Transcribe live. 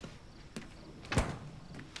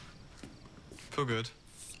Feel good.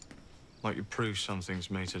 Like you proved something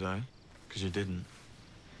to me today, because you didn't.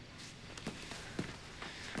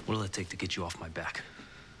 What'll it take to get you off my back?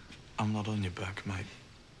 I'm not on your back, mate.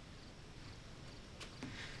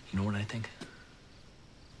 You know what I think?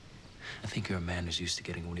 I think you're a man who's used to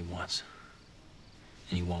getting what he wants.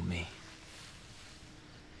 And you want me.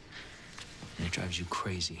 And it drives you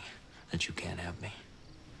crazy that you can't have me.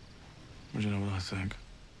 Well, do you know what I think?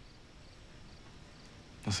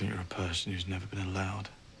 I think you're a person who's never been allowed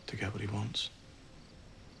to get what he wants.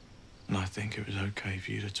 And I think it was okay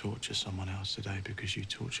for you to torture someone else today because you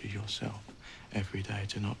torture yourself every day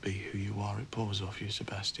to not be who you are. It pours off you,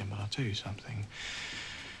 Sebastian, but I'll tell you something.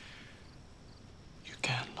 You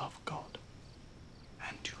can love God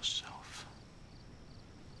and yourself.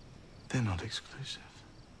 They're not exclusive.